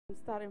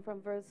Starting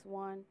from verse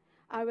 1.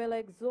 I will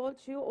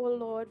exalt you, O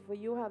Lord, for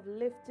you have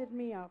lifted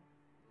me up.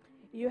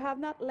 You have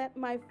not let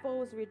my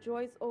foes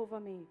rejoice over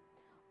me.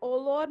 O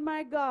Lord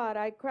my God,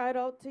 I cried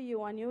out to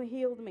you and you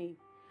healed me.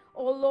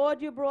 O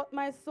Lord, you brought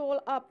my soul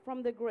up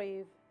from the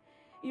grave.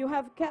 You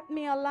have kept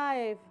me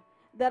alive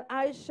that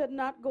I should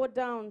not go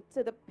down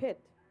to the pit.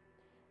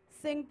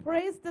 Sing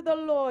praise to the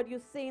Lord, you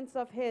saints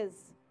of his,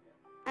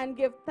 and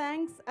give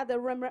thanks at the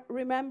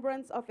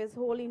remembrance of his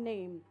holy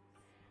name.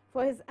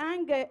 For his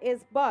anger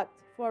is but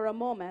for a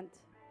moment,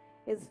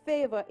 his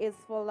favor is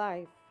for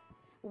life.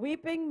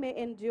 Weeping may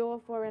endure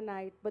for a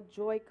night, but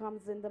joy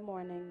comes in the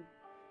morning.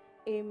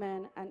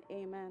 Amen and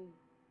amen.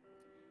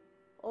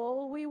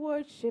 Oh, we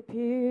worship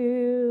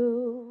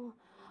you.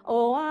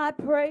 Oh, I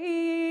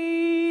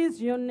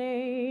praise your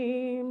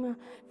name,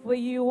 for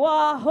you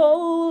are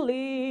holy.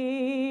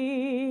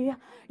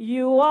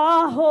 You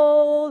are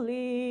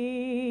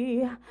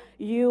holy.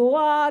 You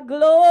are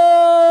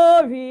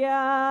glorious.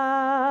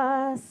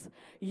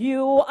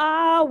 You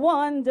are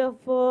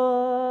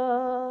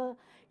wonderful.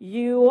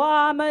 You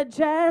are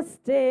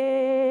majestic.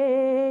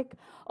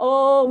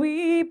 Oh,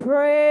 we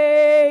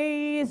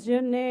praise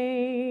your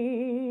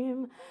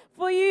name.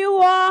 For you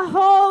are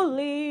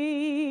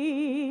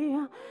holy,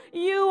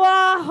 you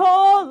are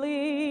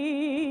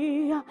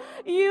holy,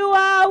 you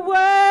are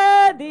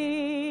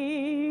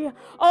worthy.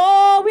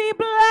 Oh, we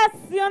bless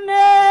your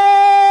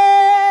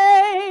name.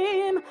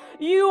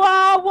 You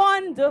are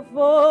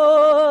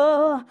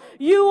wonderful,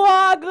 you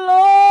are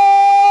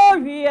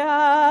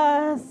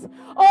glorious.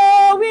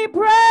 Oh, we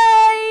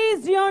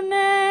praise your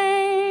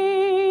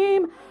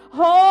name.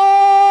 Holy,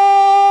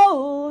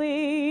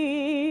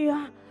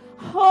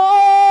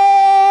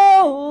 holy,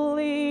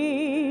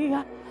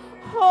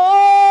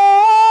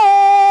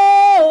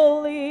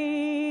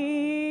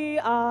 holy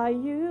are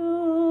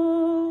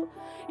you.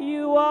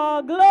 You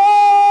are glorious,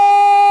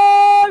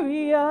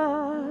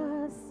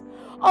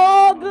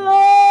 oh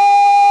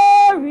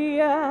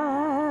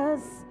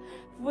glorious,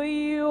 for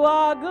you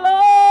are glorious.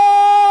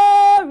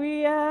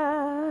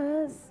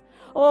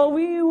 Oh,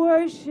 we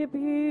worship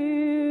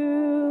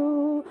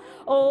you.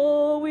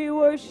 Oh, we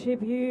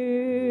worship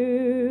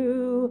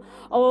you.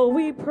 Oh,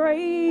 we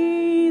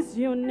praise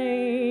your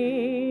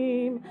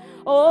name.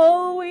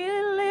 Oh, we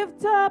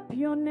lift up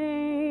your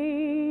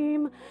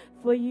name,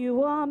 for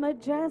you are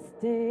majestic.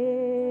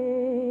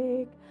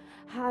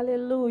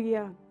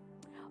 Hallelujah.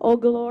 Oh,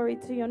 glory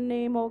to your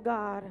name, oh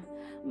God.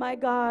 My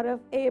God of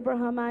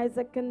Abraham,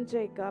 Isaac, and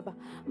Jacob,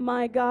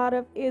 my God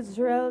of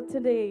Israel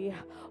today.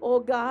 Oh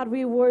God,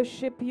 we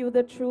worship you,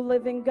 the true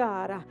living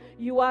God.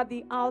 You are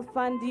the Alpha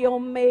and the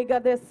Omega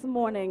this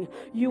morning.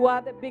 You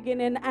are the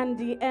beginning and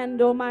the end,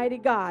 Almighty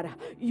God.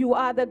 You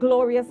are the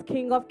glorious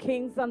King of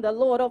kings and the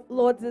Lord of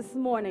lords this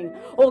morning.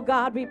 Oh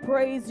God, we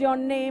praise your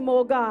name,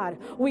 oh God.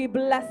 We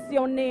bless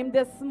your name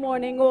this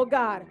morning, oh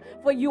God,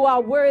 for you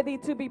are worthy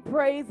to be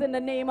praised in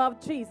the name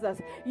of Jesus.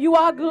 You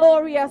are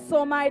glorious,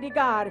 Almighty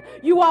God.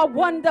 You are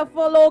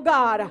wonderful, oh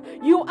God.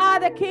 You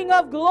are the King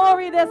of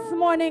glory this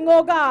morning,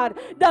 oh God.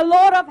 The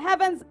Lord of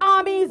heaven's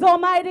armies,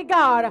 Almighty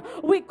God.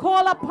 We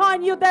call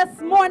upon you this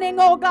morning,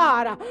 oh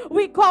God.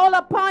 We call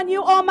upon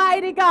you,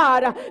 Almighty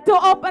God,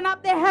 to open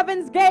up the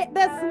heavens gate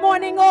this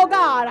morning, oh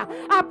God.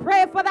 I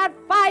pray for that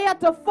fire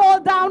to fall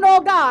down, oh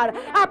God.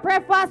 I pray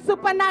for a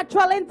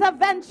supernatural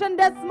intervention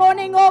this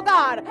morning, oh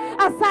God.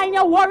 Assign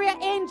your warrior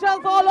angels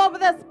all over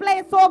this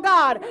place, oh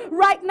God.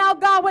 Right now,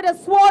 God, with the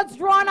swords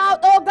drawn out,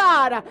 oh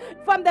God,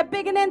 from the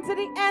beginning to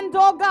the end,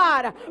 oh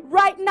God.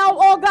 Right now,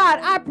 oh God,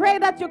 I pray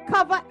that you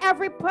cover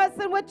every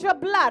person with your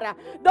blood.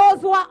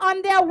 Those who are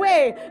on their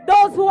way,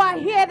 those who are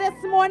here this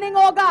morning,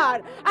 oh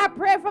God. I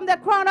pray from the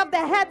crown of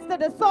their heads to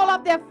the sole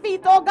of their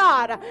feet, oh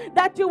God,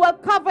 that you will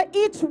cover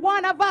each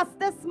one of us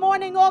this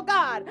morning, oh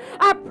God.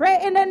 I pray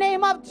in the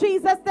name of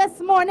Jesus this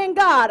morning,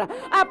 God.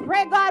 I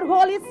pray, God,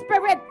 Holy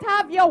Spirit,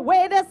 have your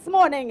way this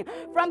morning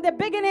from the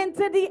beginning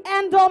to the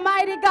end,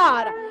 Almighty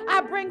God.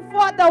 I bring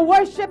forth the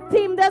worship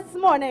team this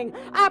morning.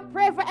 I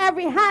pray for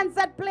every hand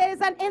that plays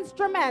an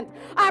instrument.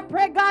 I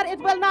pray, God, it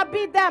will not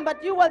be them,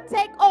 but you will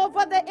take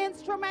over the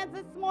instruments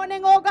this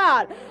morning, oh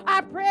God.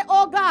 I pray,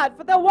 oh God,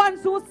 for the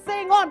ones who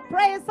sing on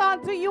praise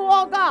unto you,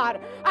 oh God.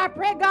 I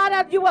pray, God,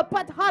 that you will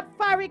put hot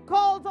fiery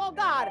coals, oh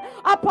God,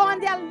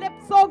 upon their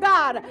lips, oh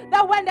God,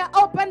 that when they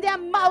open their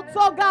mouths,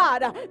 oh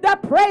God, the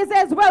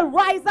praises will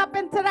rise up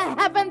into the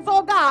heavens,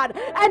 oh God,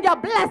 and your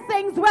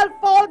blessings will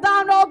fall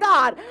down, oh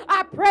God.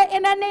 I pray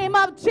in the name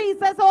of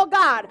Jesus, oh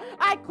God.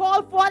 I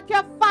call forth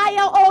your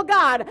fire, oh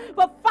God,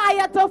 for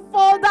fire to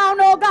fall down,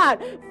 oh God.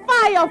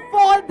 Fire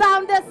fall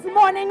down this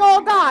morning,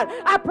 oh God.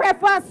 I pray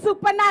for a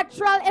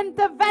supernatural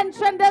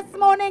intervention this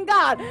morning,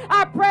 God.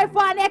 I pray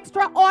for an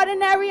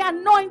extraordinary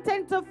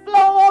anointing to flow,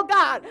 oh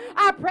God.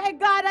 I pray,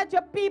 God, that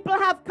your people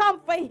have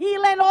come for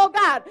healing, oh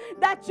God,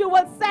 that you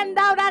will send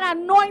out an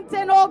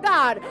anointing, oh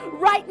God,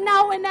 right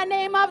now in the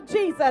name of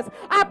Jesus.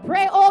 I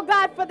pray, oh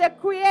God, for the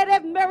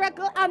creative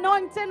miracle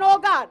anointing, oh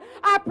God.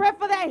 I pray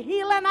for the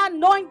healing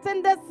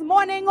anointing this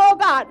morning, morning, oh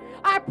God.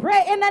 I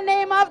pray in the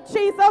name of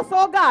Jesus,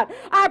 oh God.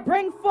 I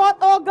bring forth,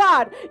 oh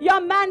God, your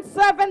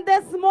manservant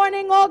this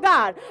morning, oh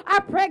God. I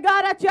pray,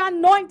 God, that you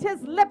anoint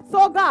his lips,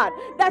 oh God,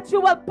 that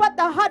you will put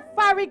the hot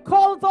fiery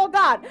coals, oh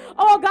God,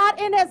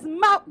 in his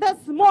mouth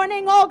this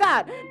morning, oh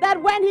God,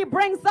 that when he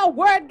brings the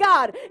word,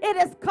 God, it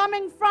is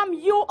coming from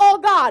you, oh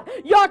God,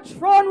 your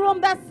throne room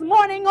this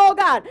morning, oh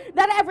God,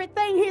 that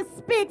everything he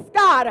speaks,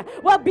 God,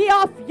 will be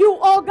of you,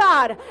 oh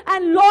God,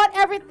 and Lord,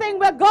 everything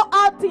will go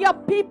out to your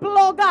people,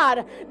 oh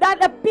God,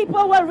 that the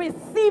people will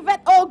receive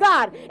it, oh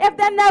God. If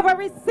they never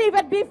receive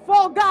it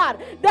before,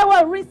 God, they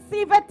will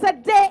receive it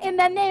today in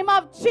the name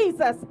of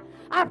Jesus.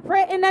 I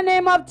pray in the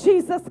name of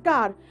Jesus,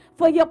 God,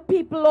 for your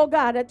people, oh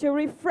God, that you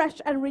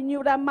refresh and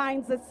renew their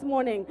minds this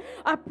morning.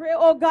 I pray,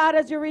 oh God,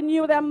 as you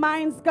renew their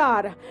minds,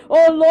 God,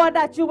 oh Lord,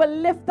 that you will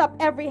lift up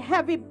every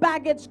heavy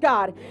baggage,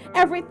 God,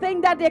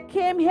 everything that they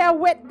came here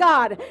with,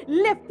 God,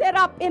 lift it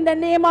up in the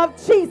name of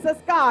Jesus,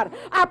 God.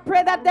 I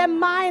pray that their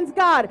minds,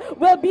 God,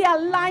 will be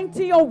aligned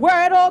to your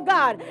word, oh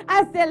God,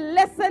 as they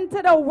listen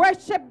to the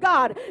worship,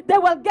 God. They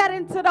will get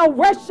into the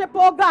worship,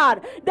 oh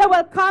God. They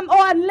will come,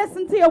 and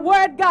listen to your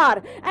word,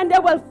 God, and they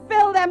will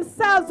fill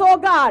themselves, oh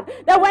God,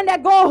 that when they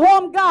go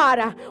home,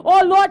 God,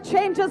 oh Lord,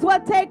 changes will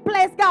take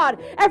place, God.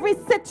 Every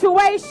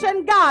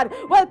situation, God,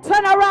 will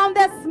turn around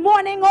this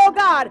morning, oh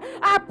God.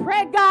 I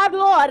pray, God,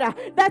 Lord,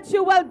 that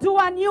you will do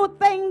a new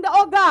thing,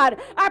 oh God.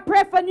 I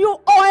pray for new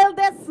oil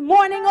this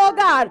morning, oh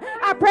God.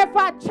 I pray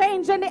for a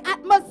change in the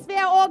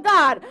atmosphere, oh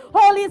God.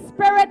 Holy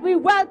Spirit, we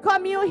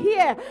welcome you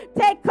here.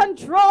 Take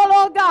control,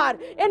 oh God,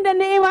 in the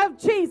name of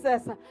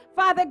Jesus.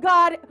 Father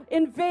God,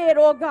 invade,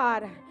 oh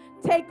God.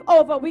 Take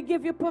over. We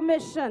give you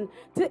permission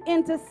to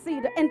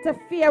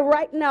interfere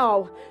right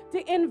now,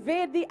 to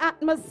invade the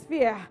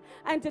atmosphere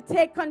and to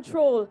take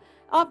control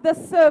of the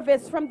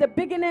service from the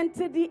beginning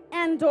to the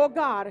end, oh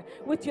God,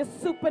 with your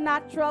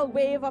supernatural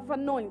wave of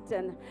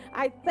anointing.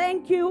 I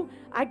thank you.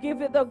 I give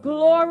you the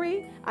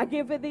glory. I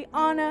give you the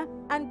honor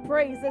and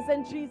praises.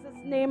 In Jesus'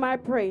 name I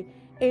pray.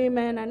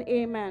 Amen and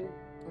amen.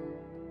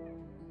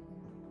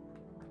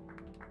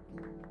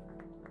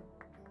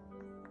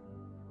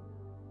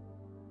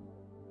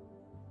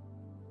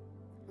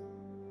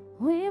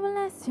 We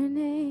bless your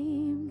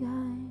name,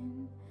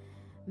 God,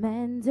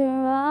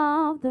 mender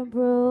of the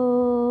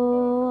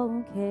broken.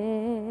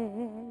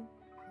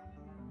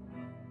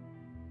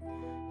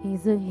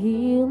 He's a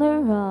healer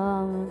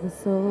of the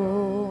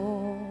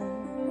soul,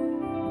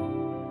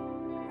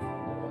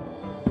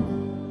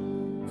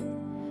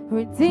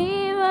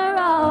 redeemer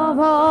of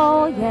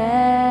all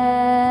yesterdays.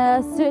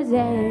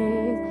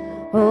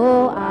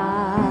 Oh,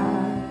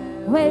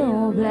 I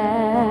will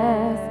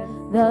bless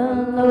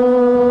the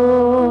Lord.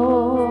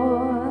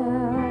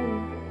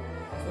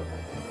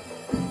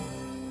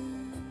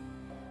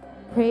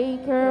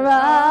 Breaker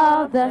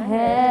of the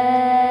heavens,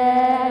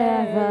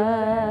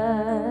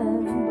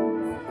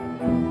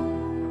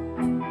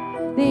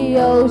 the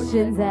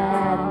oceans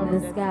and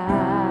the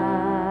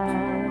sky,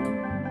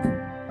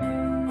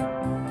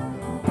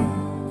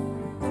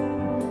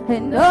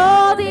 and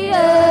all the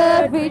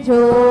earth rejoices.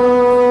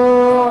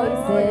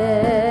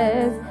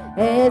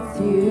 It's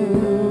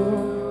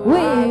you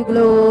we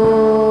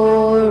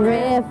glorify.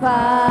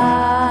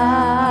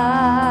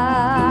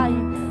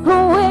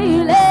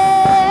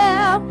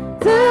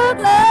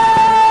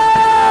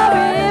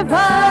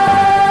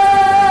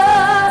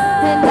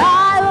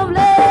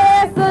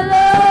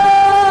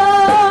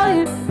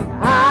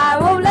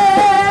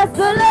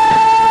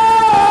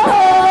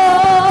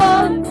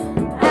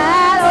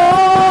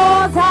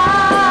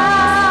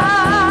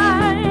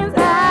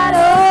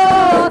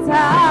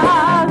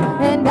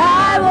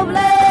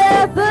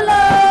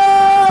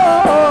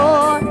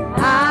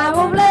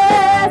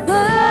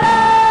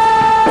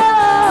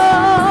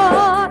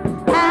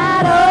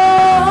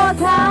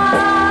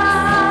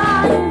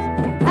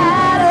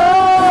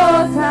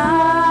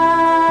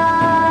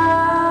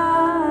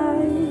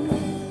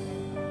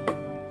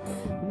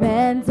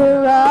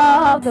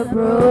 The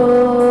broken,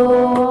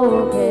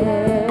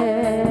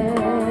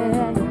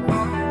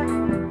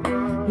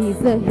 he's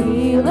the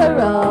healer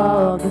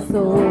of the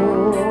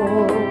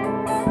soul,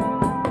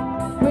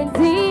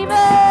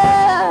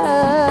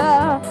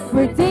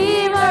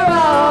 redeemer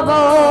of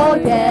all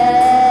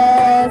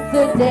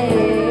yesterday.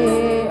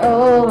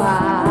 Oh,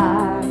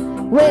 I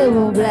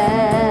will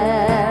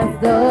bless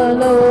the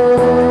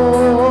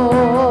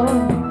Lord.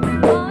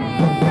 Oh,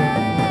 yeah.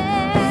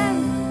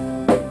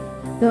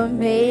 The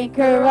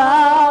maker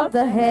of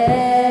the heavens,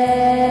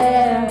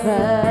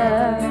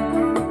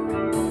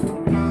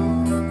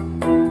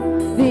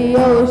 the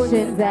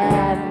oceans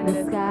and the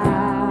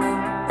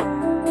sky,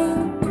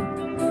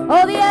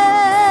 all the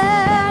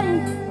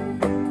earth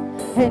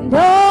and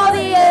all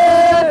the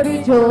earth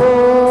rejoices.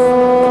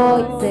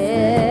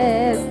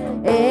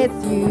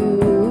 It's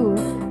you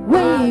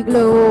we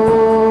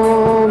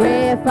glorify.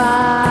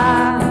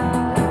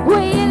 We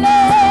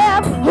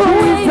live to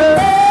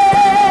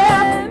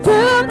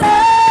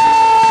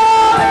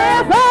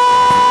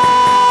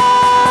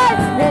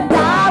and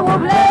I will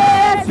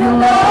bless you,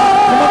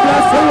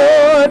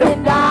 Lord.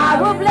 And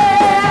I will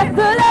bless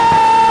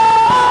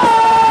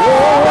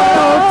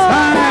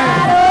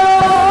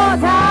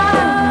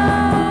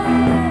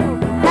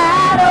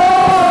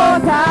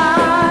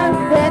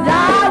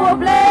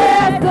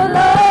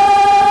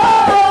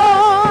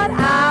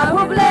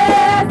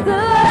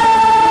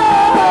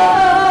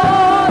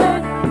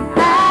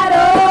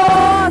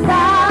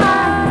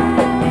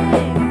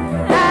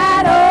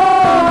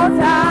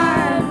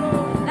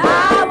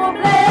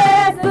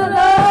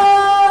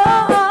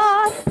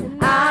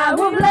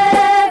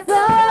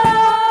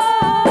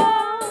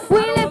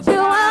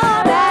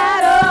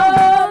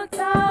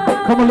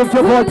lift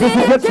your voice. This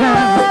is your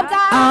time.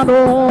 At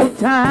all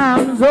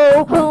times,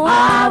 oh,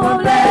 I will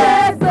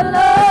bless the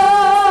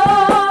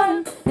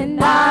Lord, and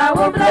I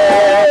will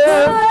bless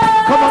the Lord.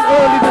 Come on,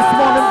 early this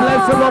morning,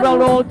 bless the Lord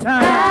at all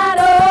times. At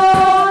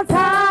all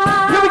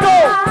times. Here we go.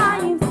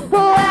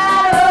 Oh,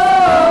 at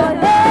all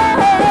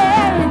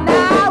times. And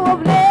I will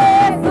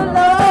bless the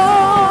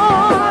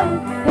Lord,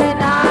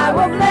 and I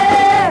will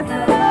bless the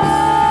Lord.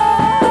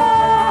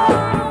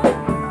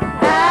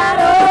 At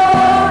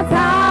all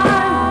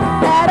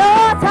times. At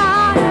all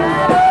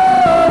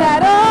times.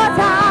 At all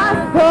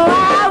times. Oh,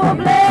 I will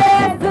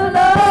bless the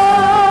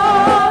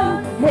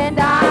Lord, and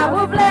I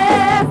will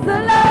bless the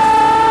Lord.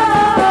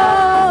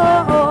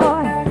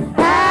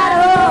 At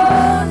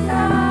all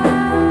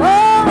times. Oh,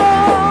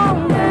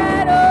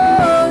 at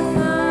all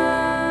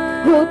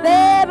times. Oh,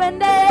 deben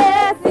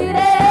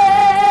deciré,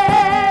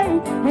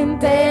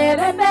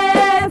 deben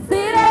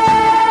deciré,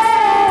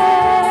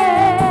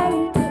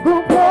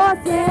 por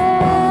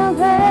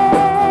siempre,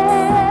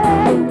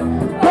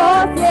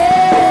 por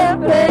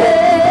siempre.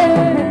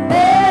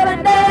 Deben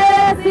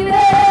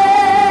deciré,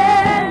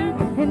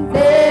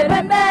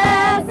 deben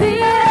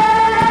deciré,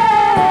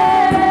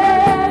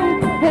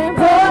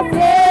 por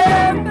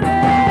siempre,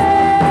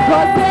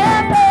 por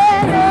siempre,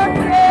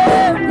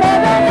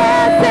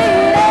 deben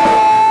deciré,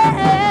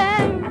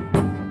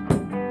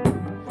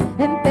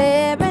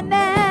 deben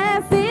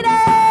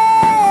deciré,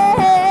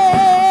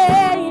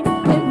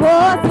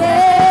 por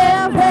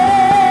siempre,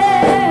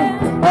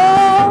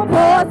 oh,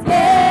 por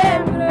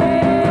siempre.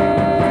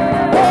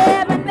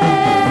 Deben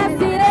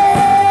deciré,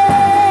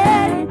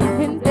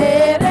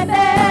 deben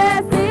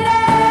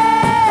deciré,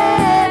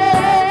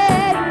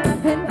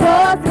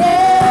 por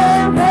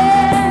siempre,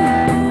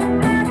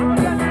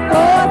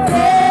 por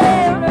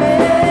siempre.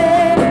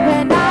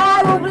 And I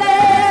will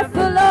bless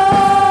the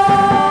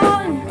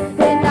Lord,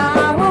 and I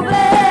will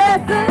bless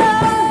the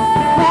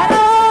Lord at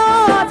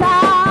all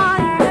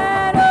times,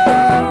 at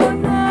all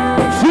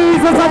times.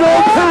 Jesus at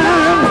all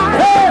times.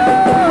 Hey.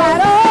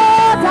 At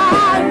all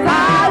times I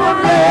will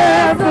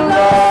bless the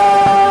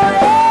Lord.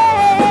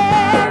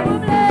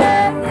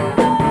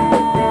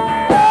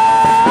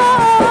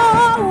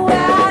 Oh,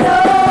 at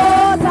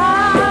all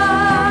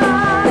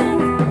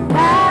times,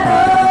 at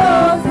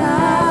all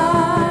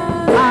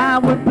times. I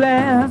will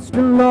bless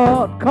the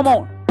Lord. Come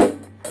on.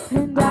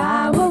 And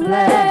I will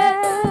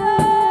bless the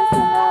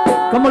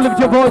Lord. Come on, lift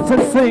your voice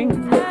and sing.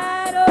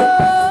 At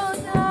all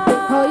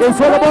times.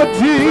 It's all about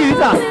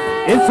Jesus.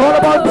 It's all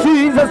about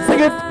Jesus. Sing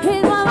it.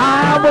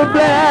 I will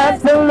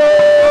bless the Lord.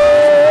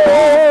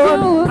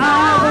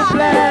 I will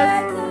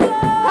bless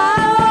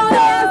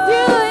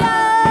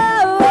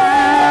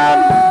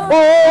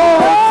all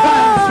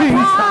times,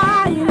 Jesus.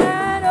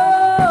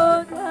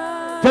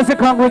 Just a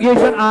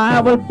congregation, I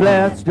will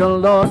bless the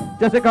Lord.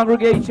 Just a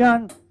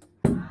congregation.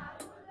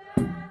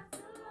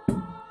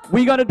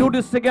 We're going to do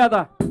this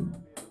together.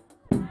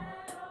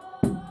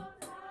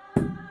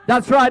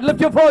 That's right.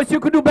 Lift your voice. You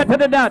could do better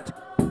than that.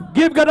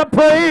 Give God a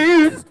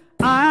praise.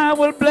 I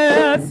will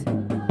bless.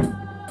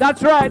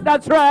 That's right.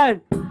 That's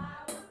right.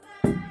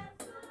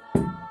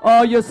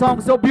 Oh, your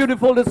song's so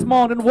beautiful this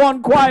morning.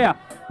 One choir.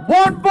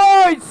 One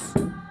voice.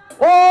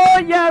 Oh,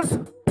 yes.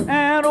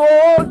 And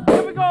oh,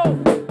 here we go.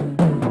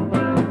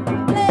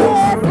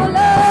 Bless the Lord.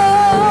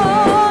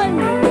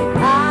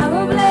 I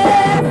will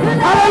bless the Lord.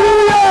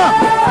 Hallelujah.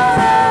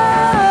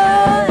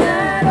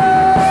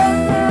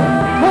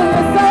 Oh,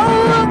 you're so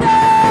good,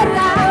 God.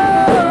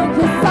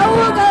 You're so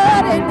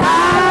good, and I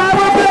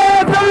will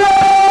bless the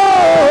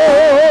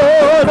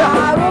Lord. I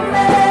will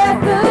bless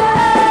the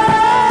Lord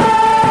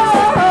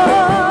at all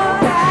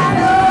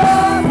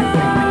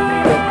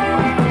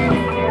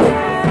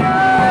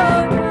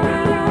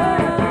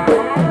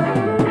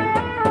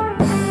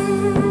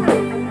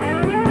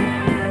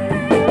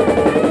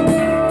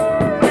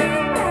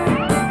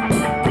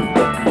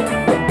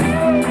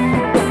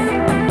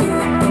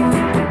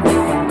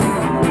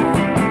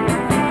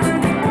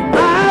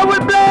I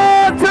will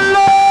bless the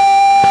Lord.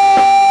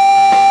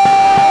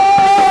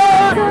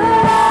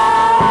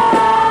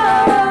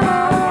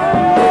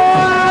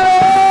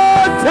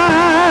 All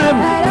time.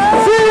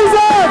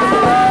 Jesus.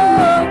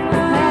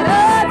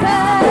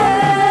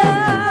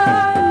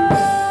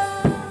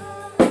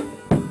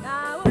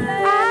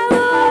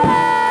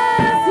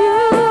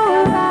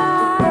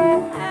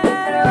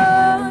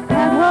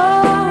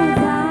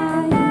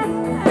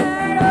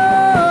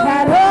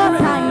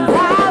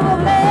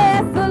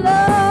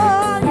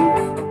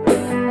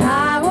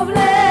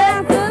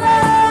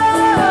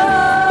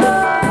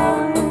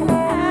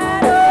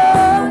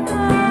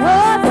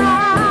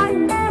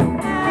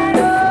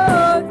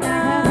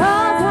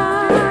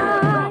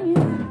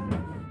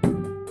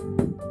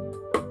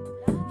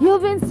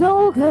 You've been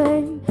so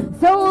good,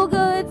 so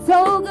good,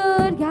 so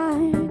good,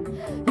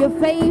 God. You're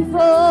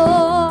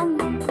faithful.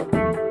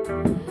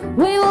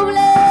 We will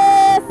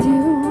bless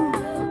you.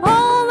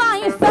 Oh,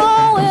 my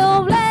soul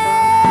will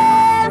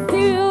bless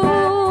you.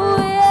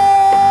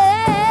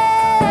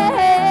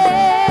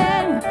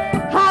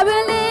 Yeah. I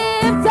will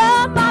lift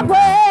up my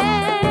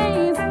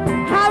praise.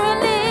 I will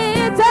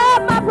lift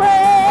up my praise.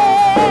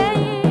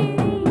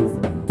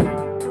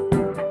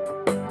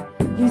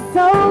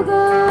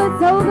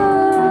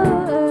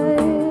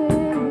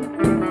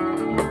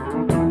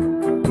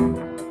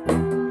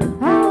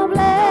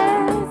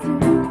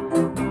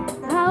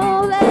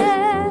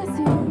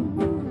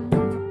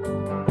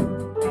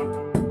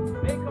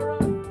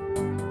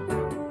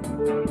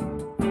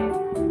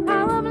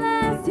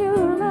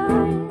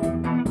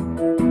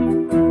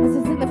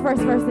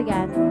 this verse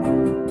again.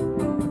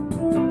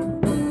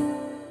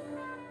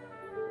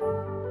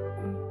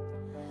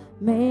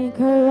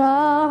 Maker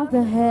of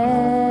the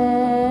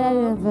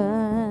heavens,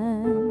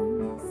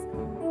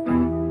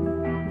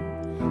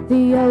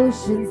 the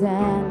oceans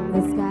and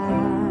the sky,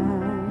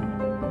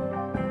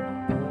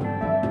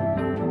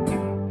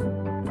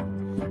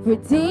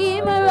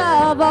 Redeemer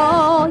of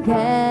all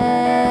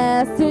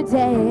yesterday.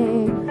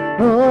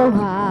 Oh,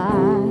 I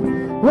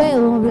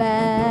will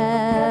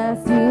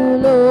bless you,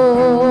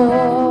 Lord.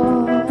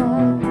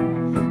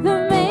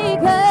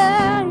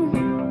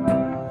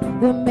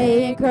 The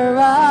maker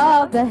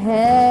of the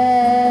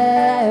heavens,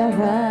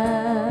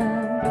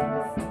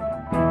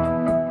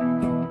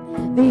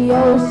 the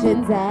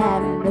oceans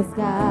and the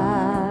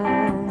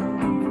sky,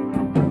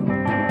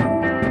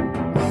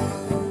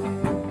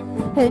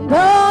 and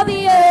all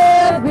the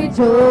earth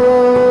rejoices.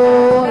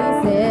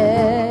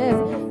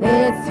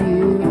 It's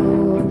you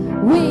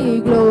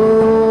we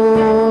glorify.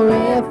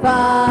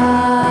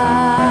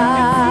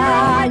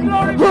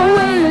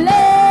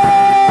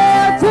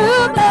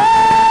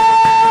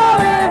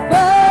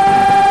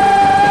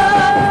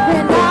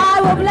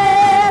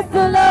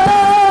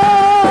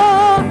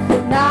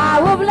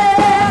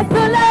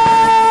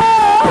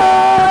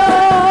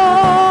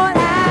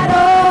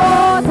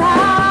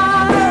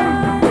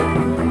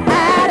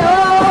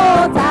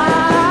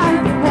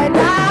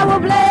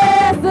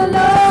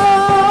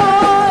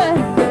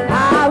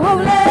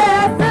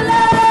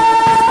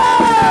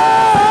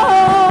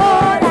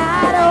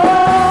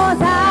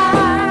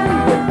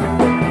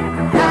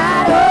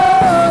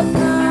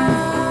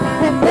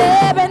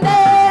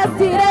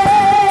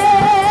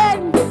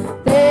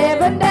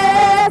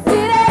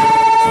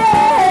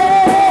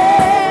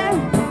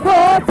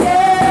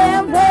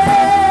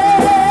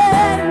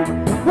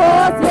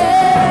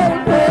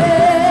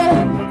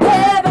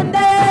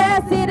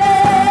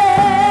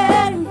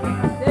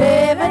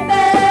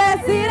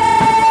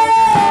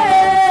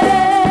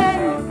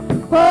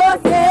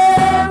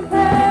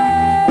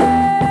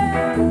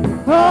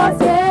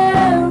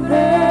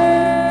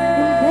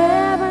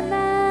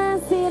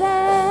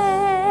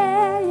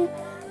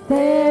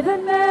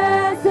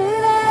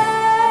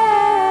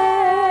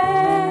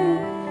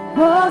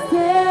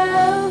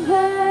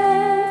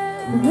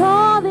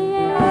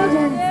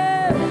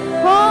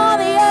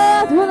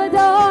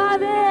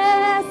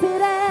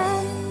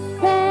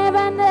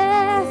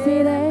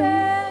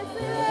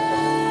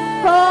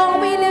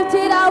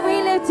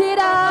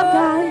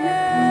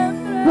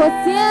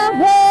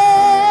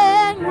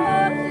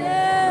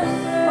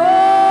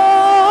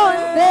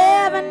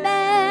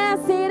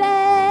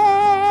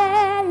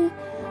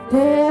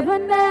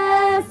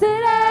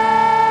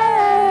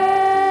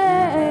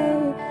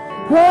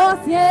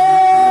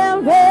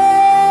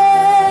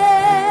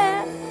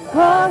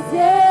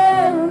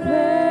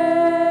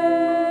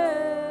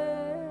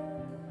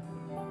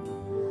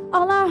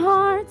 All our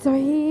hearts are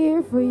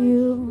here for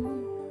you.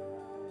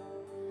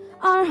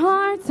 Our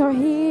hearts are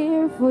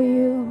here for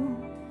you.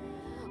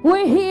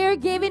 We're here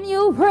giving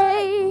you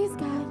praise,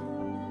 God.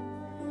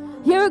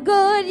 You're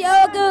good,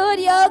 you're good,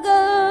 you're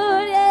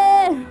good,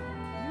 yeah.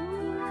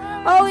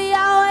 Oh,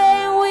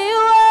 Yahweh, we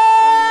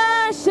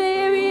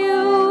worship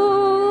you.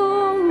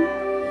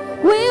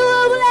 We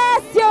will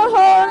bless your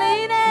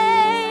holy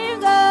name,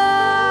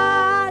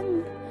 God.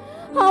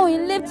 Oh, we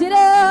lift it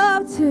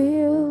up to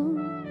you.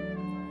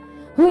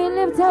 We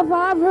lift up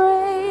our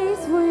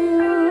praise for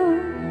you.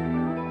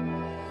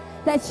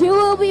 That you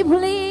will be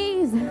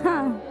pleased,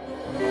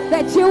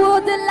 that you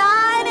will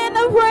delight in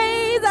the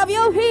praise of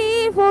your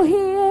people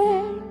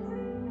here.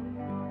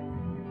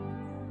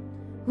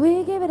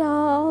 We give it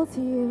all to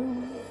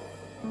you.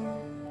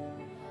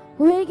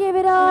 We give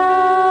it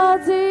all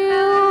to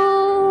you.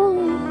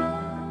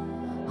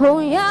 Oh,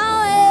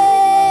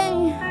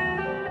 Yahweh.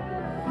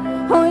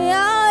 Oh,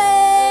 Yahweh,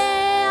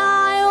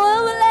 I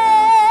will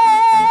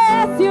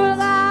bless you,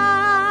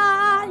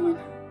 God.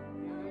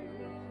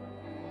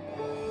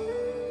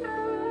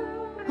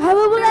 I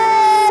will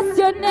bless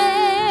your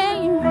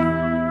name.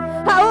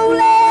 I will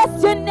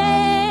bless your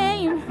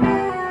name.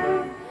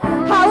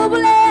 I will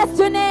bless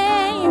your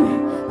name.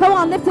 Come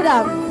on, lift it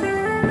up.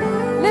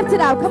 Lift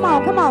it up. Come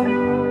on, come on.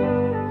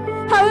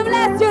 I will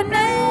bless your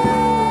name.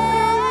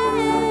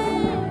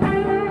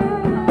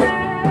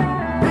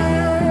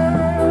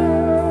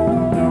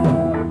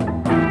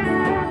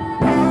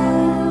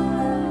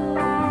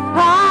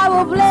 I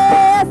will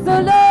bless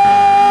the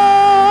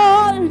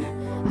Lord.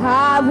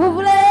 I will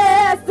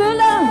bless the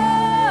Lord.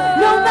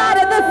 No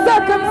matter the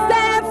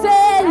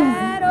circumstances,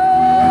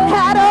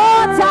 at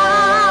all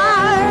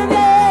times,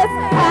 yes,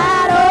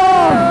 at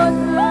all.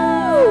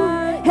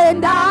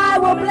 And I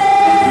will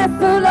bless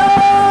the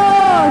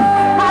Lord.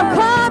 I've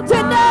come to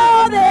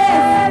know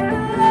this.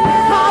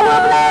 I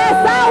will bless.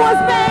 I was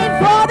made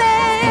for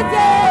this,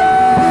 yes.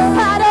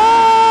 At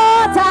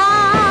all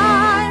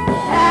times,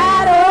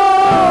 at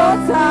all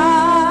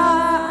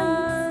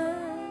times.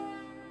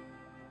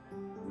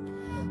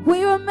 We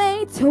were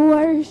made to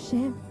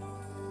worship.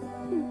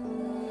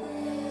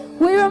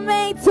 We were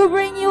made to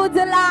bring you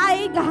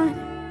delight, God.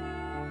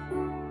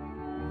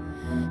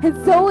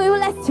 And so we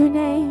bless your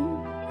name.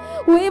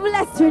 We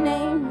bless your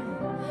name.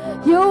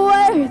 You're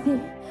worthy.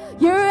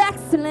 You're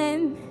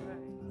excellent.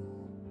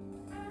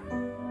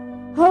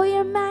 Oh,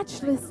 you're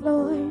matchless,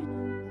 Lord.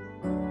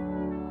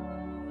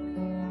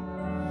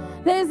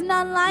 There's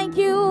none like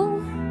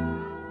you.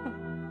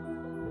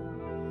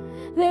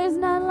 There's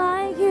none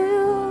like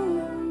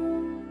you.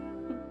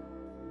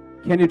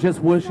 Can you just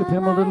worship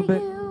him a little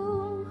bit?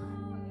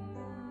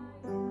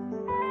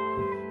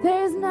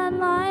 There's none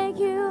like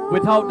you.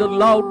 Without the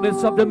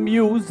loudness of the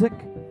music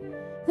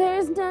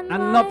There's none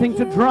and like nothing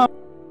to you. drum,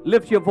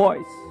 lift your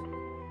voice.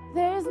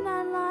 There's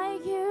none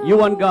like you. You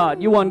want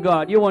God, you want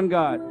God, you want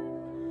God.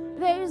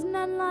 There's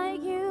none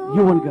like you.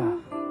 You want God.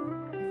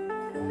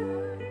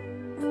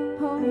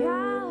 Oh,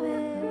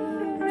 Yahweh.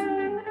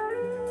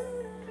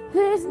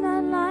 There's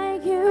none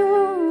like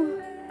you.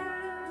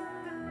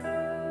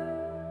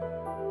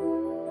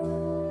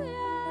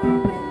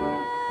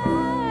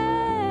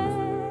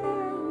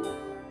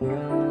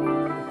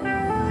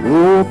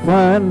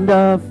 Open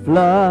the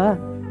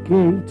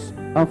floodgates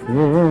of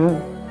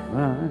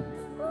heaven.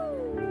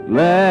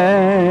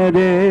 Let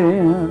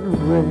it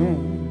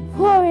rain.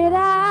 Pour it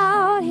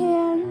out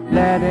here.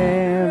 Let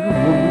it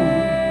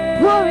rain.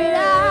 Pour it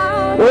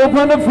out.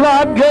 Open the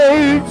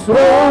floodgates.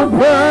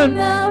 Open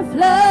the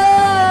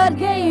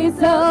floodgates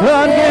of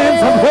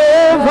floodgates of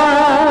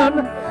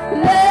heaven.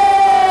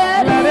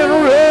 Let Let it it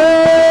rain.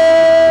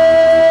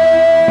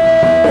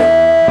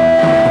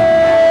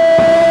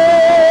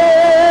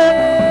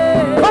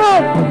 Come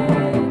on.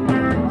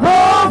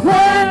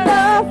 open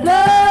the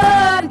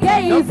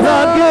floodgates The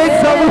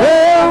floodgates of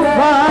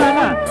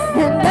heaven.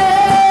 and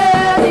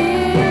let it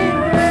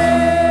rain.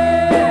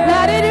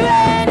 Let it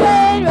rain,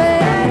 rain,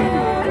 rain.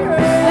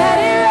 Let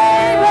it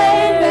rain,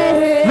 rain,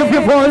 rain. Lift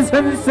your voice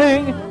and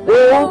sing.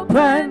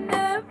 Open.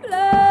 the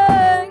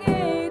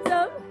floodgates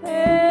of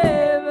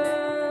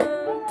heaven.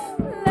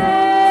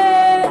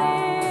 Let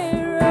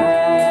it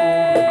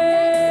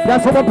rain.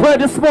 That's what we pray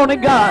this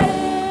morning, God.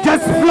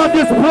 Just flood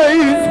this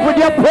place with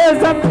your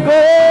presence,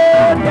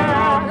 God.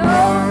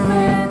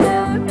 Open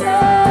the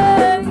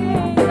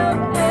floodgates of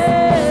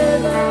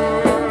heaven.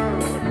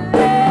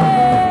 Let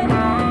it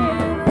rain.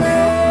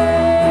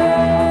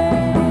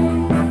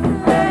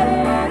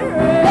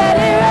 Let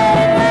it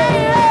rain,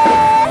 rain,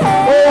 rain.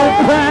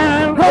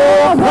 Open,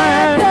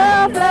 open. The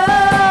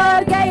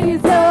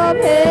floodgates of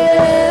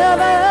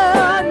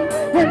heaven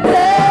and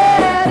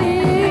let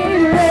it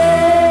rain.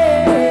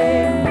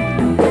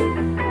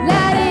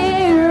 Let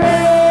it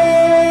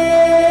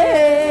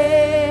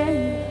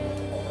rain.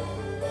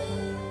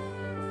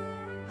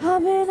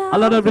 Open A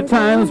lot of the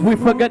times we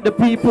forget the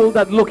people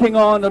that looking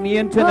on the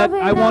internet.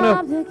 I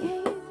want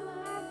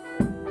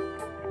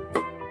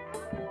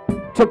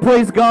to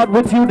praise God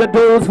with you, that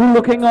those who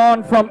looking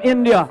on from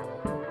India.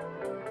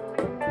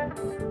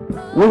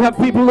 We have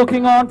people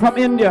looking on from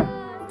India.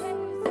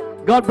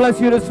 God bless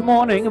you this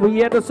morning. We're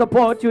here to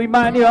support you,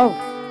 Emmanuel.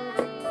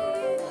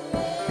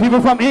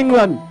 People from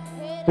England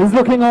is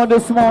looking on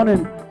this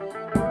morning.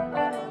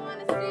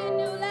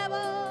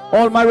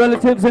 All my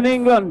relatives in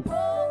England.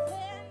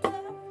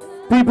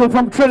 People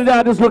from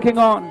Trinidad is looking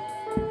on.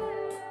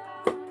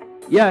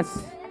 Yes.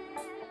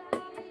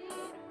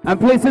 And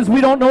places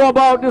we don't know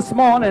about this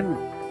morning.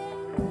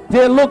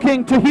 They're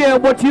looking to hear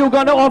what you're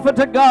going to offer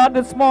to God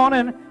this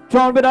morning.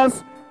 Join with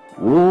us.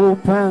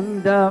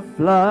 Open the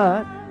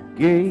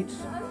floodgates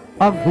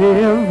of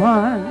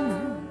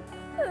heaven.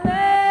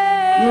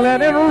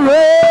 Let it rain.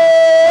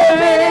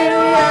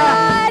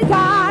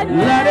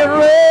 Let it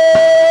rain.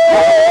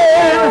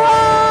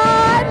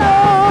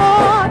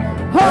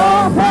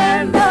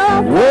 Open the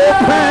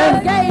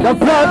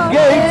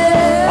floodgates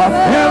of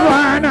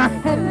heaven.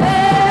 And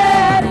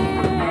let it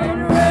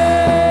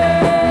rain.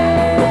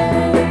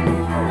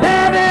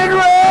 Let it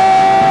rain.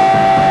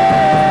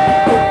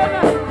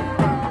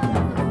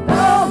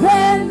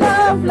 Open the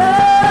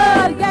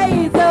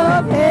floodgates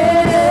of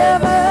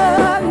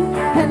heaven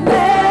and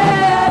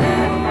let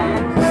it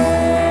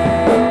rain.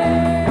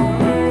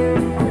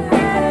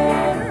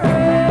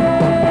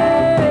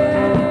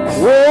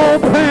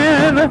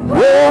 Open,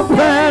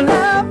 open.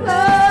 The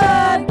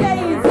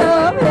floodgates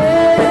of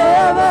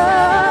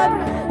heaven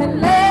and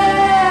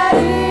let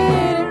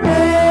it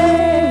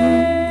rain.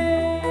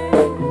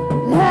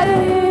 Let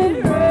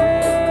it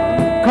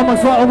rain. Come on,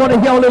 so I want to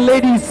hear all the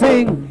ladies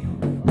sing.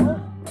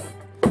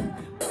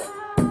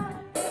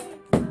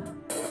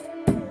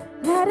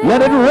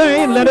 Let it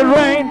rain, let it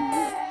rain.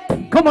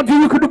 Come on,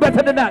 you could do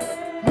better than that.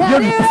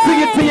 You're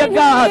singing to your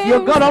God, your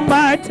God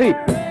Almighty.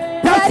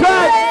 That's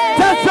right,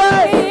 that's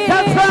right,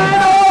 that's right.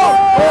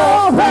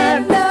 Oh,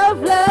 Open the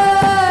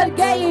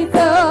floodgates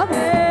of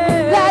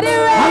heaven. Let it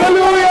rain.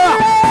 Hallelujah.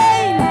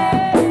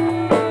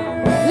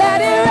 Let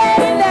it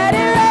rain. Let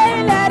it rain.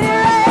 Let it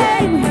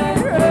rain.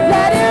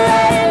 Let it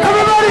rain.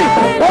 Everybody,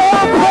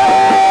 open.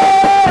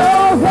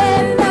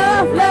 Open the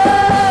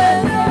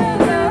floodgates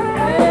of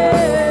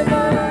heaven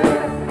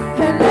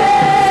and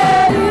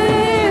let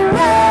it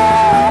rain.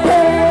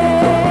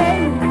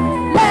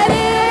 Let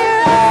it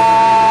rain.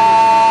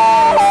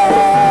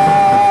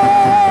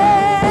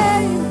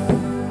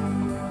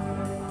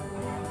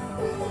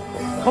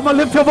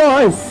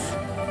 your voice.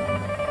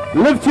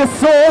 Lift your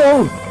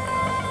soul.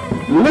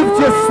 Lift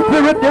your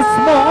spirit this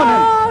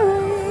morning.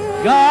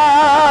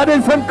 God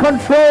is in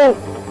control.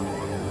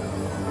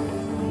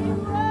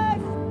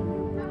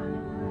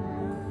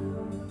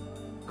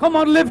 Come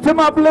on, lift him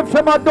up,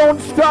 don't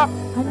stop.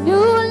 A new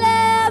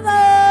level,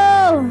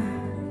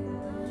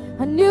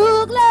 a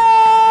new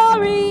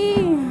glory.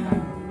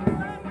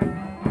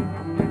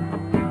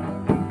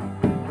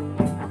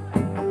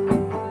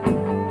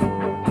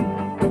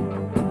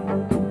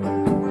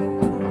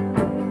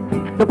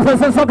 The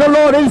presence of the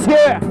Lord is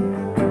here.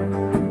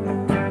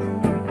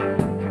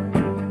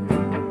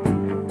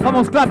 Come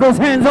on, clap those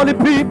hands, all the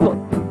people.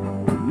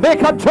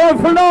 Make a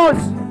joyful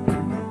noise.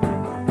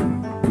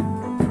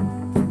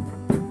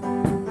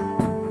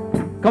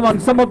 Come on,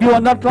 some of you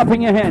are not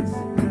clapping your hands.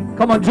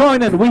 Come on,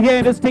 join in. We're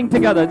hearing this thing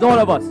together. It's all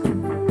of us.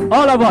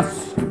 All of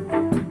us.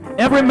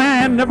 Every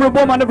man, every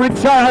woman, every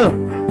child.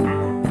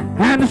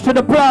 Hands to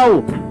the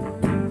plow.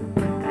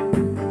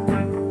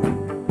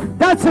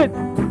 That's it.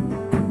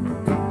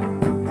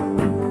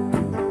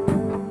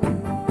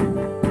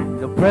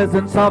 The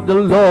presence of the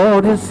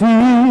Lord is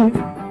here.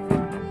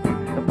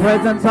 The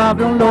presence of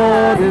the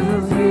Lord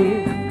is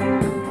here.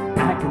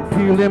 I can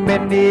feel him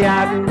in the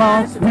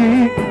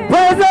atmosphere.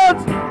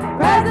 Presence!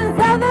 Presence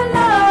of the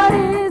Lord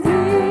is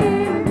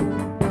here.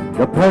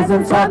 The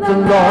presence of the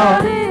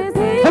Lord is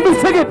here. Let me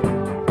sing it.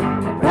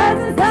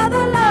 Presence of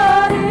the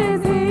Lord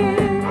is here.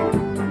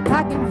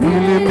 I can feel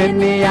him in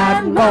the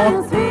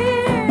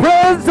atmosphere.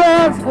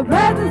 Presence. The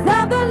presence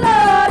of the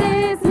Lord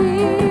is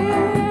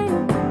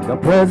here. The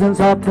presence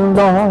of the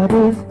Lord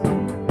is.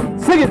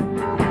 Sing it.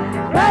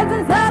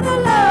 Presence of the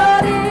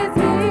Lord is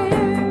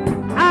here.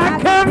 I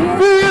can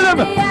feel him.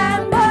 In the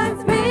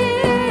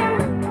atmosphere.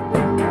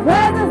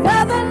 Presence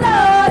of the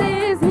Lord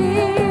is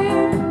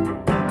here.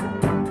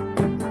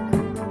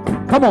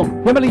 Come on,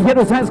 Emily, hear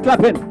those hands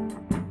clapping.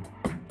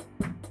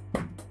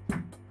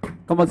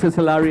 Come on,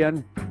 Sister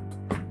Larian.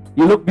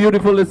 You look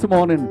beautiful this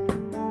morning.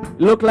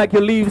 You look like you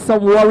leave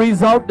some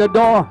worries out the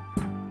door.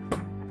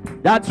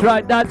 That's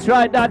right, that's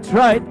right, that's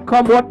right.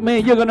 Come what may,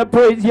 you're going to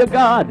praise your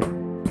God.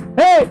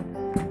 Hey!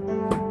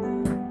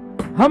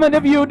 How many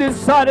of you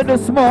decided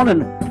this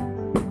morning,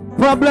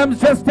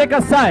 problems just take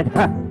aside?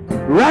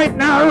 Right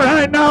now,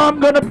 I'm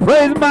going to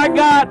praise my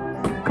God.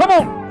 Come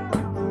on.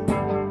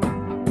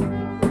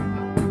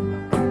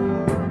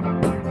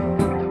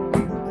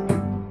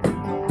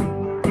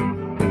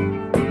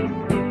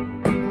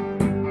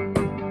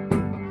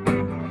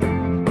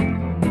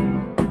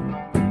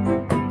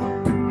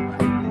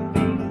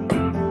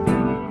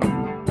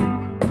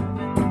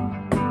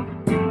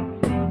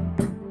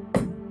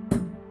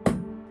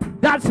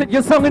 That's it,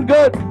 you're singing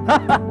good.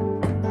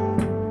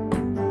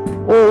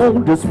 Oh,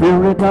 the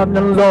Spirit of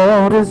the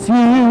Lord is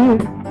here.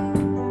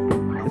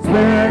 The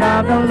Spirit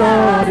of the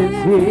Lord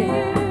is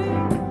here.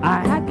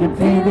 I can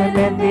feel him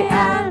in the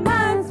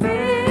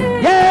atmosphere.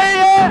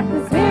 Yeah,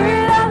 The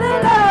Spirit of the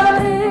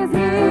Lord is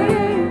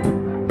here.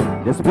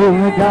 the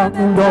Spirit of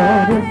the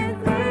Lord is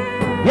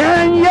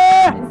here.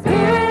 Yeah. The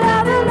Spirit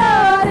of the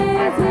Lord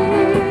is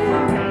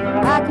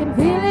here. I can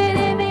feel it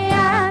in the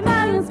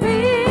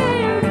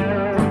atmosphere.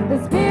 The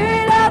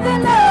Spirit of the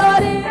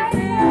Lord is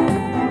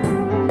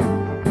here.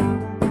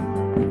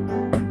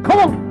 Come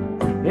on.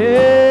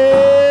 Yeah.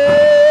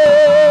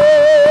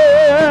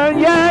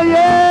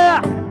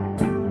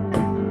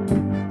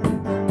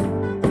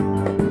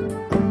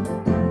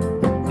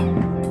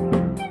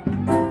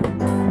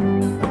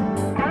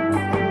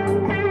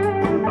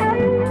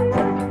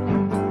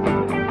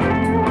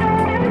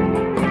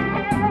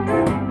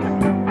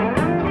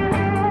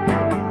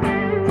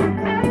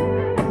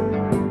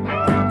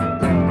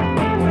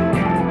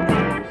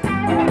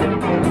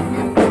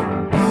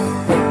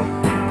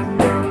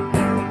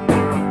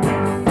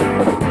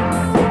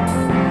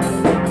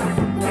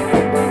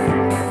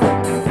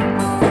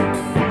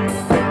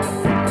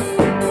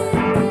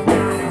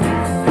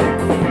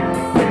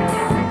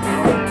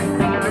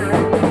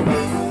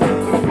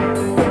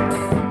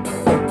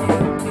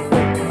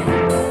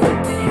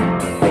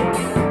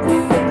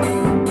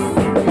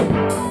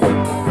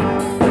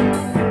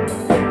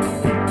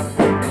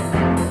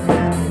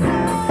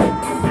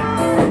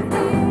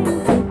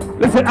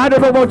 Listen, I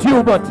don't know about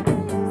you, but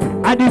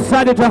I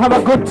decided to have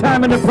a good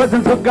time in the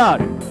presence of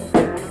God.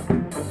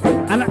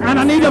 And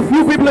I need a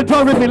few people to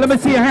join with me. Let me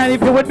see your hand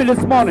if you're with me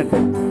this morning.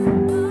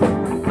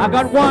 I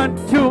got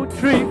 1, 2,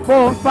 3,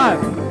 4,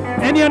 5.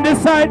 Any on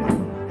this side?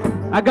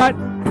 I got,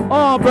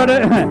 oh,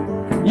 brother,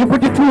 you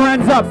put your 2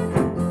 hands up.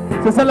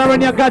 Sister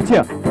Lauren, I got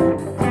you.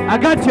 I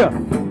got you.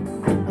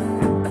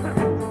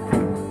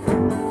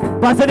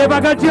 Pastor Dave, I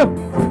got you.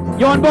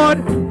 You on board?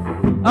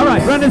 All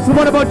right, Renison,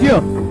 what about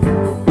you?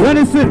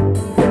 Renison.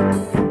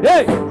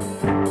 Hey!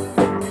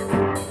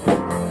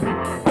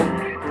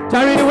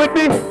 Terry, you with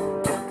me?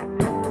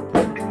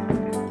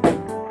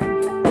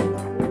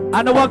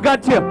 I know what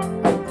got you.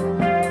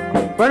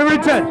 Brother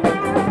Richard.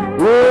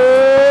 Whoa,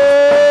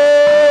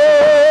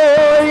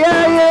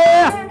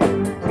 yeah.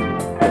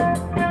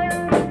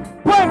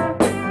 1,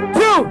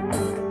 2.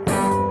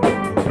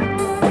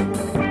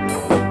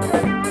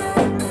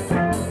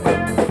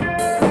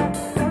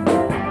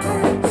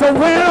 Oh,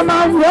 where are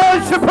my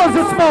worshipers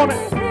this morning?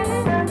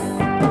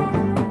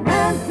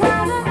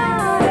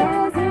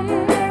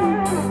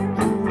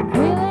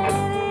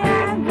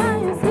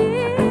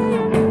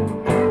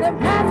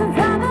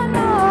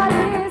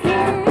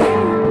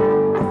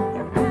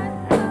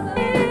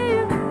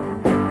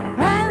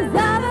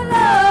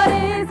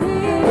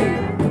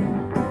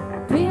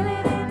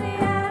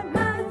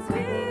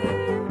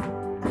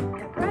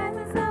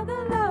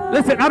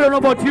 Listen, I don't know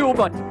about you,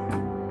 but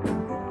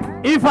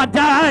if I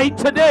die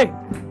today,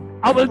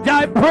 I will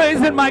die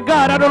praising my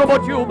God. I don't know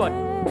about you, but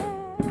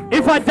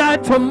if I die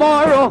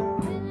tomorrow,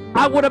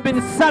 I would have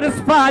been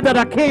satisfied that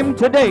I came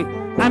today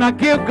and I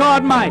give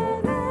God my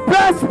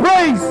best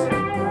praise.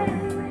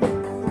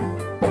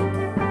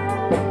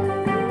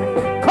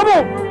 Come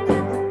on.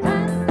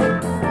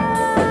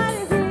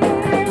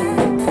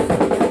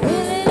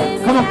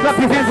 Come on, clap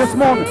your hands this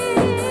morning.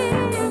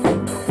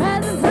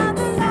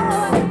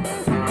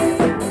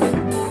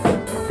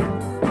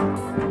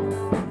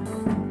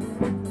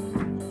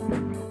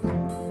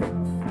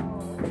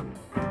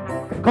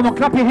 Come on,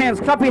 clap your hands,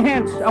 clap your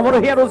hands. I want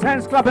to hear those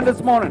hands clapping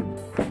this morning.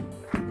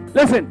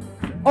 Listen,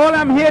 all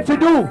I'm here to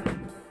do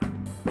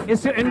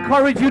is to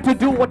encourage you to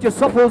do what you're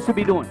supposed to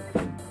be doing.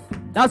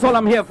 That's all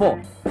I'm here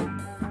for.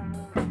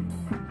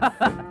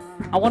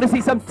 I want to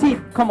see some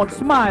teeth. Come on,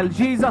 smile.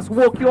 Jesus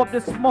woke you up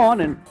this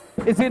morning.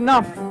 It's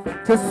enough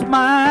to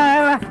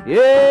smile. Yeah.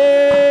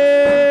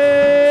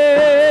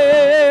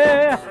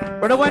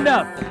 Brother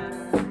Wendell,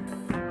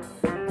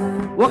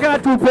 what kind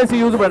of toothpaste you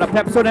use, brother?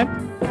 Pepsodent?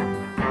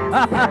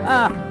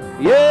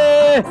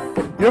 Yeah.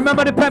 You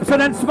remember the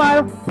Pepsodent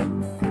smile?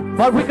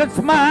 But we can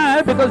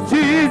smile because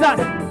Jesus.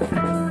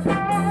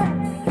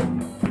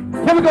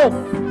 Here we go.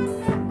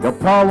 The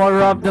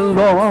power of the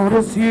Lord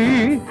is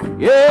here.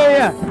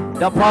 Yeah.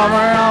 The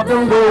power of the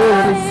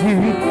Lord is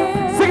here.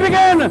 Sing it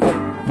again. The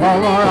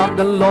power of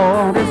the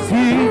Lord is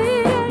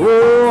here.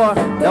 Oh,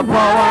 the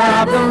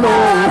power of the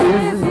Lord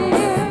is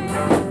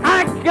here.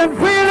 I can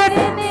feel it.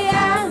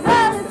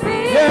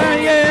 Yeah,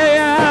 yeah,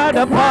 yeah.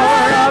 The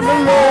power of the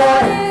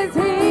Lord is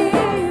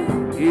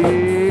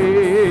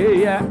here.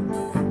 Yeah.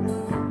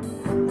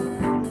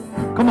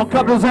 Come on,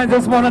 clap those hands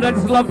this morning. I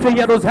just love to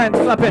hear those hands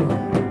clapping.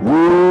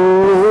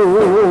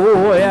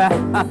 Oh, yeah.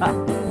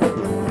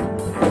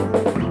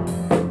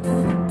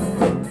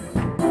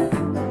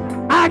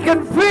 I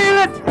can feel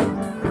it.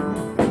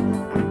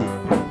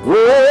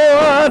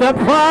 Oh, the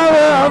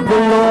power of the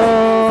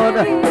Lord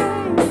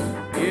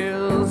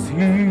is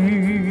here.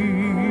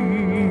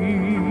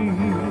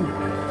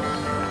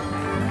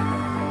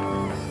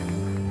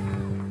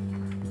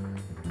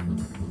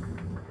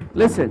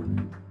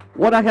 Listen,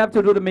 what I have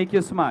to do to make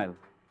you smile.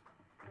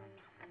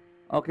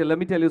 Okay, let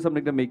me tell you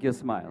something to make you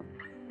smile.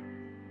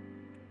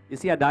 You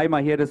see, I dyed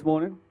my hair this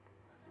morning.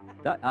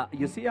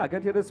 You see, I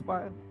got you to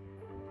smile.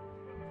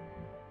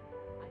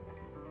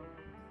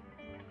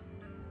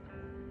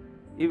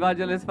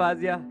 Evangelist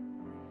Fazia,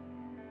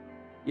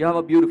 you have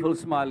a beautiful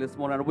smile this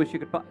morning. I wish you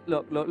could.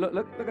 Look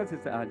at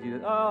Sister Angie.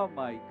 Oh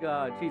my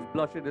God, she's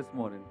blushing this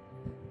morning.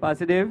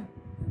 Pastor Dave,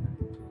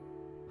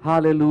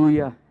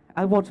 hallelujah.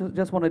 I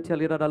just want to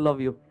tell you that I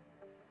love you.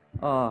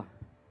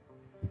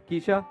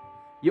 Keisha,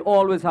 you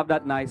always have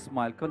that nice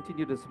smile.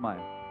 Continue to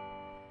smile.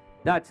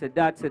 That's it,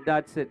 that's it,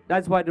 that's it.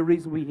 That's why the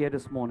reason we're here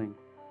this morning.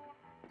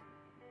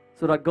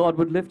 So that God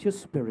would lift your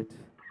spirit.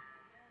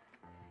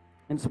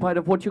 In spite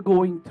of what you're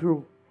going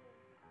through,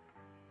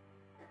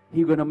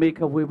 He's going to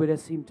make a way where there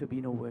seems to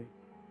be no way.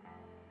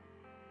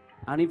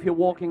 And if you're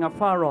walking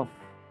afar off,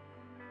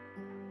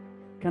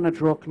 can I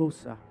draw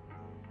closer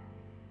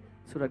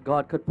so that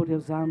God could put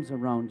His arms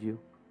around you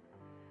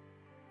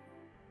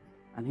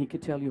and He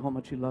could tell you how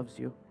much He loves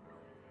you.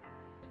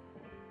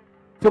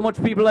 Too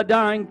much people are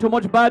dying, too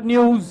much bad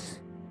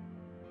news.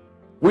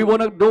 We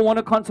don't want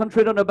to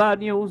concentrate on the bad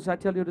news. I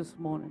tell you this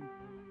morning,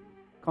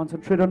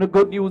 concentrate on the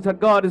good news that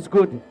God is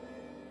good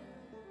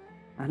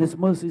and His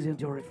mercies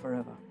endure it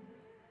forever.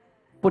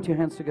 Put your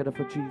hands together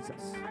for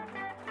Jesus.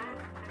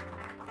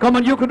 Come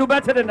on, you can do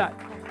better than that.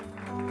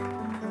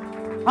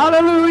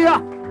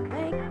 Hallelujah.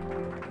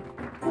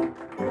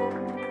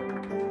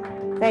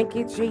 Thank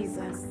you,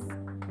 Jesus.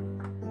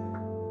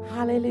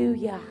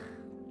 Hallelujah.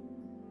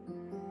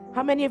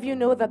 How many of you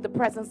know that the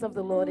presence of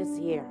the Lord is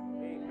here?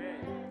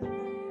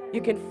 Amen.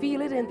 You can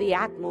feel it in the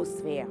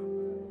atmosphere.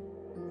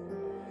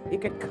 You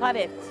can cut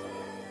it.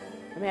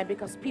 Amen.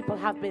 Because people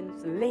have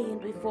been laying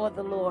before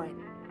the Lord.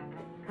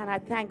 And I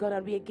thank God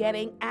that we are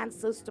getting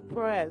answers to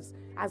prayers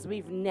as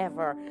we've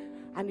never.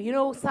 And you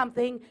know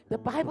something? The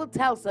Bible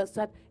tells us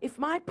that if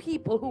my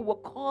people who were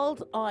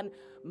called on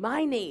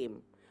my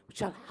name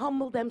shall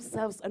humble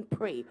themselves and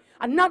pray,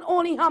 and not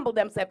only humble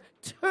themselves,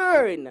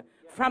 turn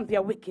from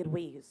their wicked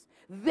ways,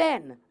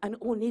 then and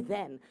only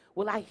then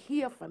will I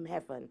hear from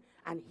heaven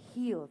and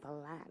heal the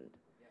land.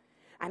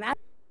 And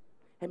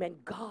amen,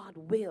 God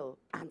will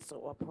answer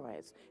our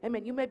prayers.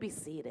 Amen. You may be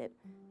seated.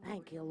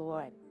 Thank you,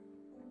 Lord.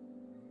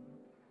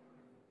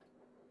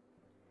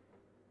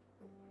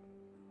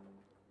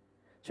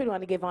 Sure, we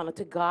want to give honor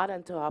to God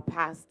and to our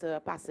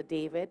pastor, Pastor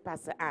David,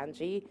 Pastor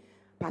Angie,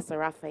 Pastor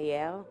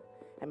Raphael,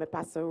 Amen,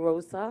 Pastor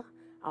Rosa,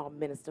 our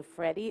Minister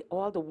Freddie,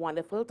 all the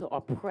wonderful, to our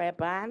prayer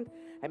band,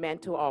 amen,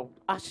 to our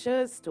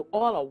ushers, to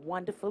all our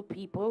wonderful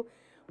people.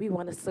 We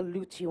want to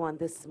salute you on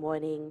this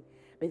morning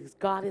because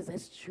God is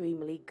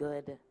extremely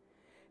good.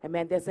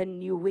 Amen. There's a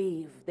new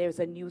wave. There's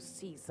a new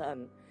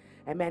season.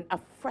 Amen. A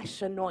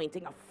fresh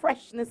anointing, a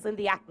freshness in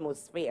the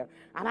atmosphere.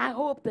 And I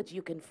hope that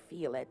you can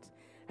feel it.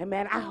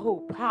 Amen. I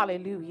hope.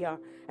 Hallelujah.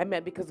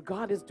 Amen. Because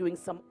God is doing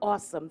some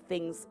awesome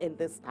things in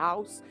this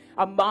house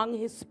among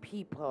his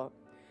people.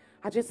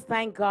 I just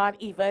thank God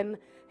even,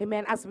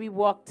 amen, as we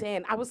walked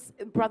in. I was,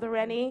 Brother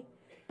Rennie,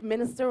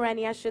 Minister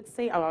Rennie, I should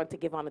say. I want to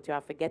give honor to you.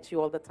 I forget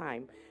you all the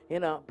time.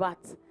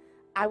 But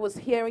I was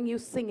hearing you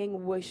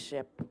singing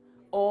worship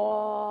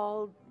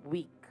all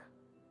week.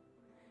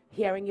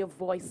 Hearing your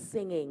voice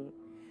singing.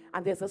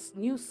 And there's a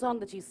new song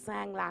that you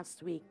sang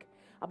last week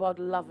about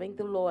loving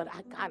the Lord.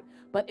 I can't,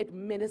 but it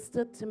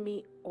ministered to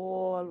me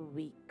all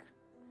week.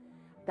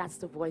 That's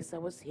the voice I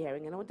was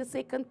hearing. And I want to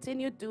say,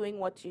 continue doing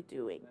what you're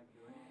doing.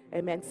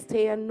 Amen.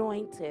 Stay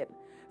anointed.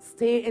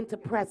 Stay in the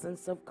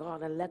presence of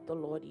God and let the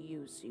Lord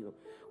use you.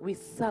 We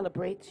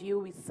celebrate you.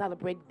 We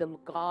celebrate the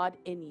God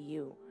in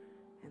you.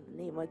 In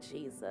the name of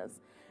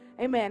Jesus.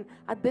 Amen.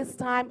 At this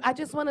time, I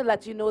just want to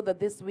let you know that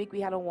this week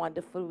we had a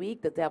wonderful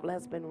week. The devil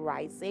has been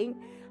rising.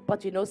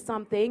 But you know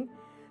something?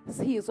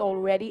 He is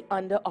already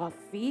under our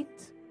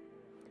feet.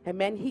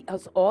 Amen. He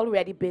has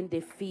already been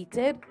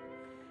defeated.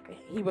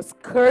 He was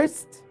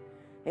cursed.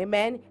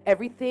 Amen.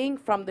 Everything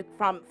from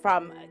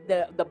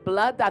the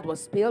blood that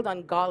was spilled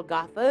on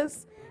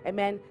Golgotha's.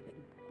 Amen.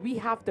 We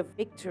have the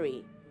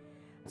victory.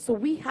 So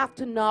we have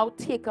to now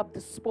take up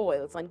the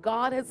spoils. And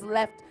God has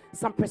left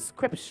some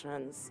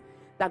prescriptions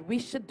that we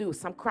should do,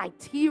 some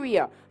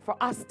criteria for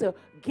us to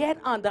get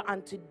under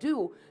and to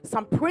do,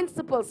 some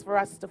principles for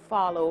us to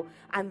follow,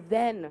 and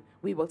then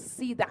we will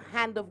see the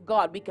hand of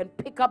God. We can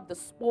pick up the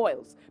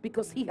spoils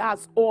because he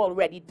has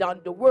already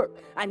done the work.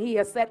 And he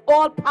has said,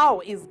 all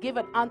power is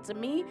given unto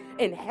me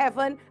in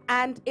heaven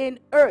and in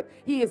earth.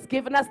 He has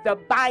given us the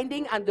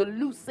binding and the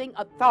loosing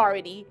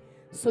authority.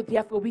 So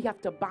therefore we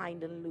have to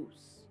bind and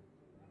loose.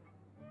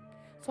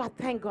 So I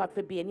thank God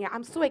for being here.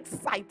 I'm so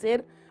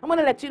excited. I'm going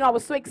to let you know I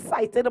was so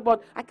excited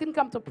about, I couldn't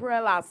come to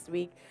prayer last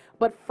week,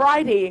 but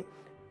Friday,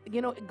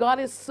 God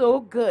is so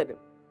good.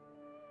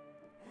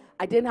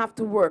 I didn't have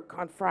to work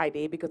on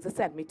Friday because they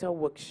sent me to a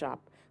workshop.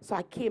 So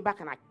I came back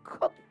and I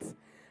cooked.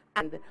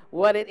 And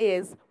what it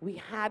is,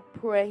 we had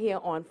prayer here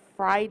on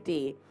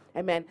Friday.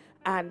 Amen.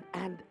 And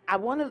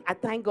I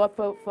thank God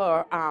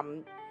for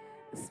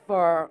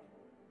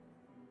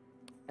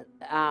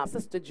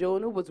Sister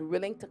Joan, who was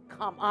willing to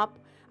come up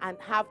and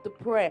have the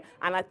prayer.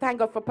 And I thank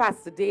God for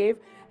Pastor Dave,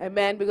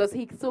 amen, because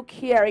he's so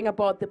caring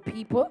about the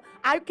people.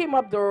 I came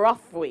up the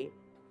rough way.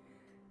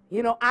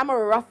 I'm a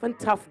rough and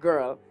tough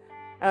girl.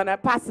 And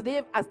Pastor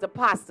Dave, as the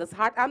pastor's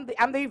heart, I'm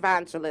the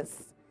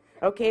evangelist.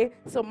 Okay?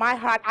 So my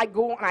heart, I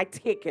go and I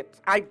take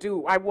it. I do.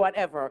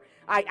 Whatever.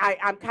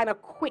 I'm kind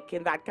of quick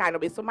in that kind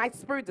of way. So my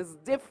spirit is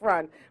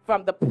different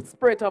from the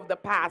spirit of the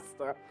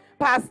pastor.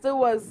 Pastor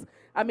was,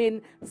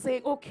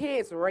 saying, okay,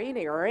 it's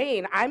raining,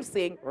 rain. I'm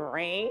saying,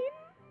 rain?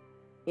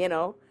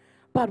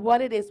 But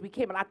what it is, we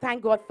came, and I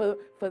thank God for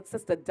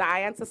Sister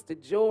Diane, Sister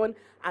Joan,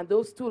 and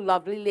those two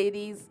lovely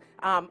ladies,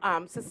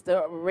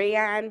 Sister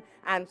Rayanne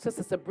and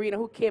Sister Sabrina,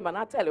 who came, and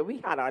I tell you,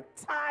 we had a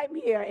time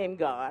here in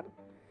God.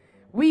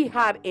 We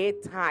had a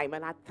time,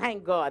 and I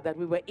thank God that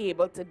we were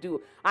able to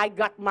do. I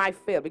got my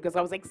fill because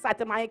I was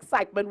excited. My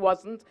excitement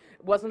wasn't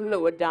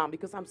lowered down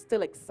because I'm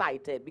still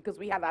excited because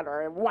we had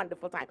a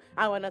wonderful time.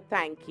 I want to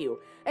thank you.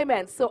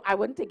 Amen. So I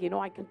wouldn't think,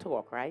 I can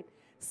talk, right?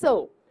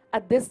 So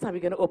at this time, we're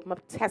going to open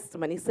up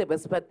testimony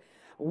service. But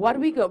what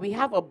we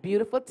have a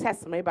beautiful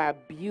testimony by a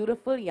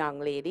beautiful young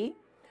lady,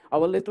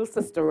 our little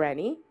sister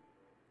Rennie,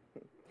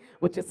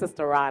 which is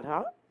Sister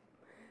Radha.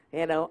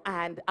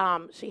 And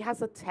she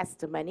has a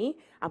testimony,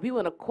 and we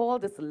want to call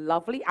this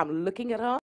lovely, I'm looking at her,